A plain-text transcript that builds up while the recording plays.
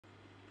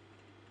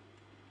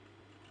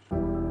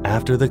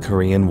After the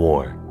Korean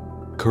War,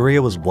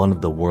 Korea was one of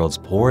the world's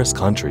poorest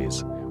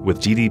countries, with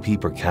GDP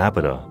per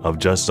capita of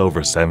just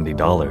over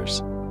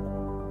 $70.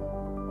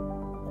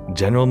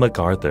 General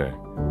MacArthur,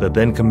 the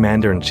then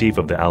commander-in-chief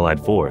of the Allied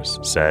force,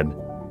 said,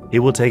 "It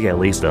will take at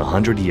least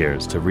 100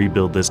 years to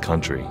rebuild this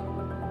country."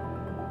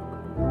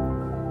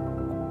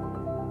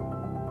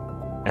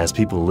 As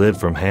people lived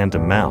from hand to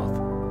mouth,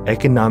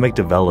 economic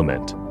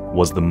development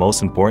was the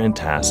most important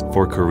task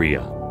for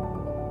Korea.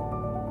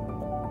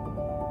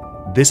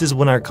 This is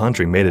when our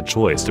country made a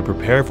choice to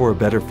prepare for a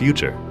better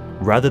future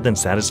rather than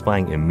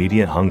satisfying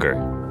immediate hunger.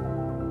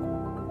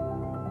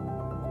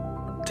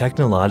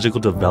 Technological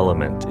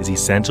development is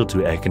essential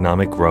to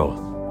economic growth.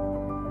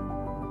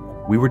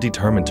 We were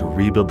determined to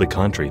rebuild the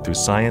country through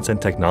science and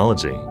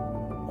technology.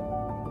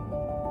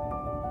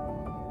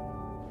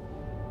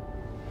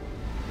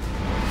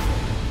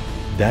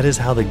 That is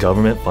how the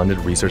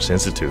government-funded research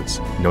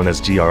institutes, known as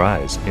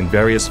GRIs, in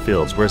various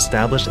fields were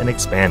established and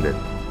expanded,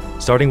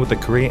 starting with the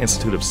Korea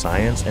Institute of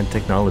Science and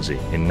Technology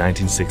in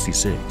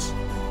 1966.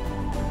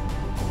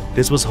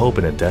 This was hope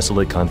in a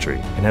desolate country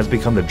and has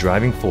become the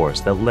driving force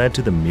that led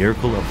to the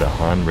miracle of the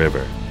Han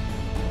River.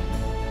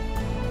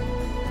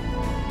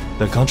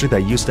 The country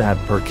that used to have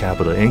per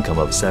capita income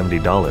of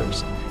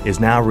 $70 is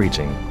now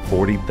reaching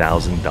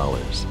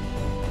 $40,000.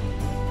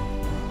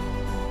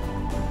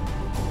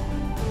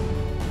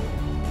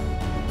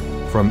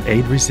 From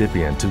aid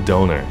recipient to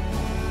donor,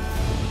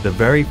 the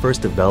very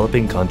first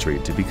developing country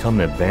to become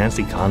an advanced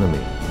economy,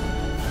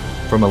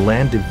 from a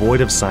land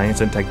devoid of science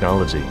and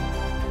technology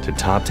to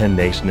top 10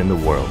 nation in the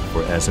world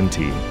for St.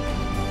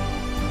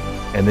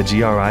 And the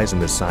GRIs in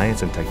the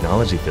science and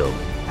technology field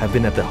have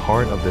been at the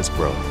heart of this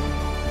growth.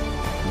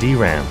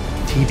 DRAM,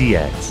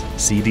 TDX,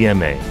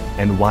 CDMA,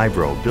 and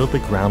YBRO built the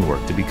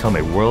groundwork to become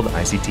a world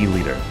ICT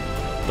leader.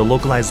 The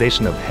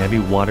localization of heavy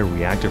water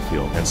reactor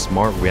fuel and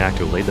smart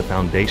reactor laid the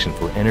foundation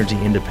for energy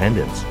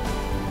independence.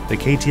 The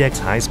KTX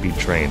high-speed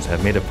trains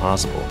have made it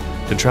possible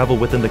to travel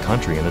within the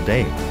country in a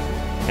day.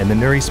 And the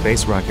Nuri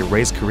space rocket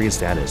raised Korea's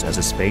status as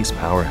a space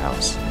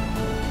powerhouse.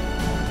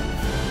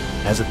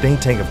 As a think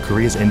tank of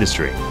Korea's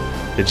industry,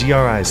 the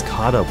GRIs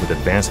caught up with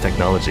advanced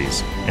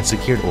technologies and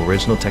secured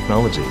original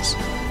technologies,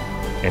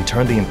 and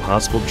turned the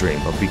impossible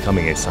dream of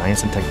becoming a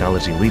science and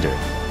technology leader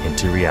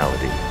into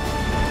reality.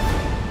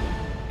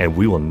 And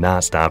we will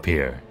not stop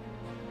here.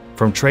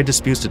 From trade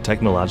disputes to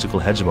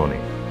technological hegemony,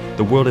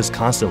 the world is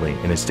constantly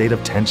in a state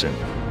of tension.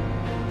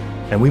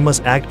 And we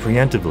must act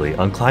preemptively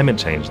on climate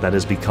change that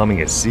is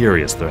becoming a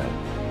serious threat.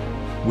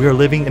 We are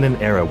living in an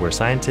era where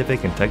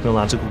scientific and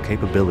technological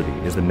capability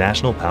is the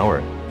national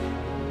power.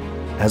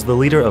 As the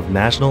leader of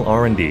national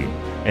R&D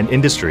and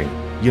industry,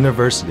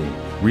 university,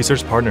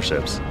 research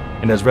partnerships,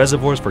 and as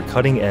reservoirs for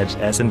cutting-edge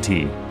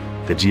S&T,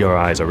 the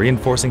GRIs are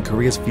reinforcing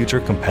Korea's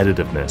future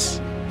competitiveness.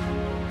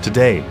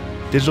 Today,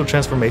 digital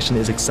transformation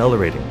is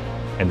accelerating,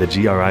 and the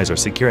GRIs are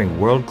securing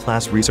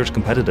world-class research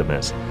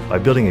competitiveness by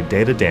building a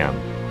data dam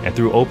and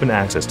through open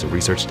access to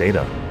research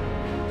data.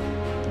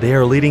 They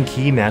are leading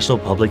key national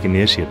public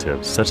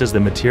initiatives such as the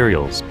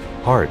materials,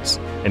 parts,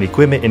 and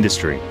equipment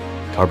industry,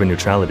 carbon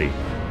neutrality,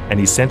 and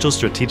essential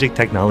strategic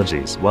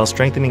technologies while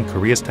strengthening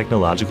Korea's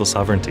technological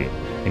sovereignty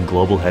and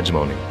global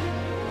hegemony.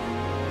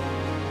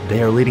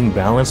 They are leading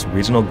balanced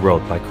regional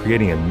growth by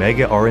creating a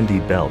mega R&D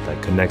belt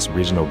that connects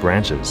regional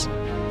branches.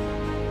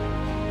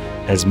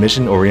 As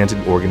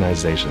mission-oriented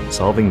organizations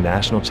solving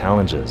national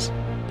challenges,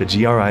 the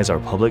GRIs are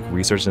public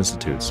research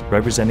institutes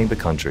representing the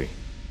country.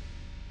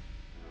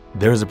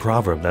 There is a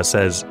proverb that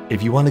says,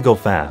 if you want to go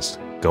fast,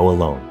 go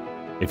alone.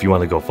 If you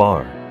want to go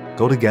far,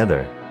 go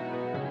together.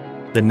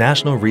 The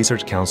National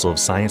Research Council of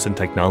Science and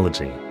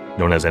Technology,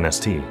 known as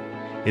NST,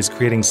 is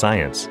creating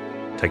science,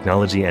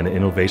 technology, and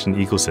innovation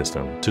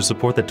ecosystem to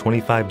support the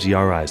 25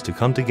 GRIs to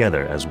come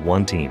together as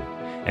one team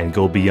and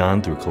go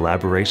beyond through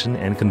collaboration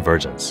and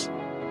convergence.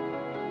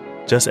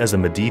 Just as the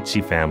Medici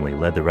family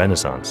led the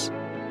Renaissance,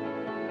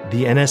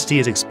 the NST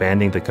is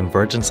expanding the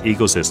convergence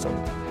ecosystem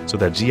so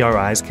that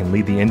GRIs can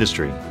lead the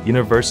industry,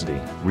 university,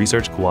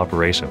 research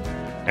cooperation,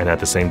 and at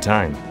the same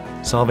time,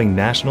 solving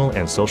national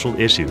and social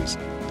issues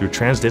through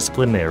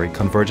transdisciplinary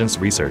convergence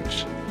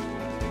research.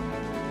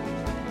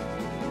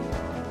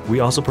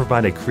 We also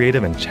provide a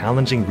creative and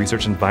challenging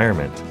research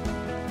environment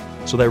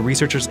so that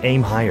researchers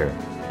aim higher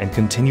and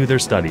continue their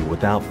study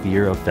without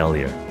fear of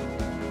failure.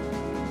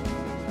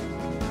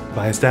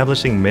 By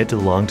establishing mid to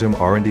long-term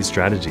R&D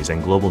strategies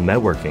and global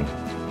networking,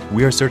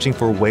 we are searching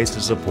for ways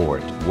to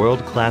support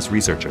world-class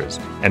researchers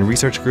and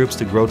research groups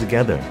to grow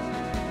together.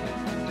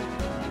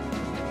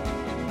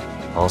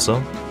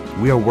 Also,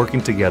 we are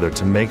working together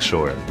to make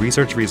sure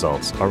research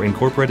results are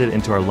incorporated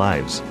into our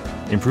lives,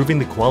 improving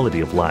the quality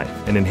of life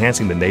and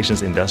enhancing the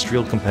nation's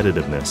industrial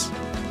competitiveness.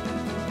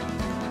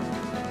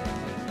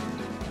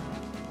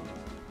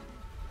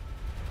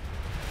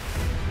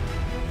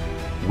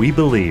 We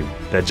believe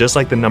that just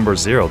like the number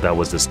 0 that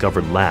was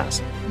discovered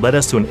last led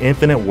us to an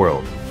infinite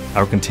world,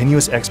 our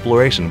continuous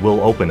exploration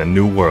will open a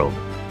new world.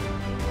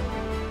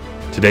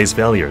 Today's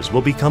failures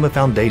will become a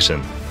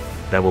foundation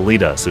that will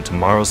lead us to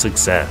tomorrow's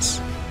success.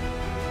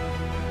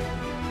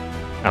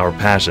 Our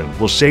passion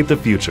will shape the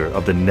future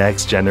of the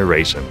next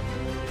generation.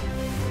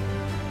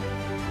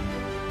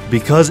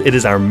 Because it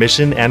is our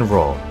mission and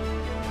role,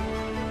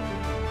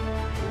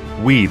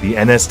 we, the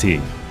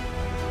NST,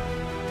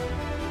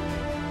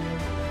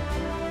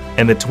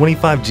 and the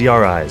 25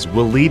 GRIs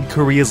will lead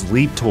Korea's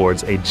leap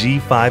towards a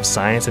G5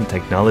 science and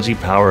technology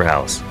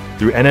powerhouse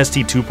through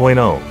NST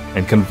 2.0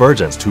 and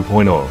Convergence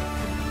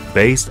 2.0,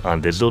 based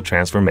on digital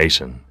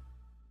transformation.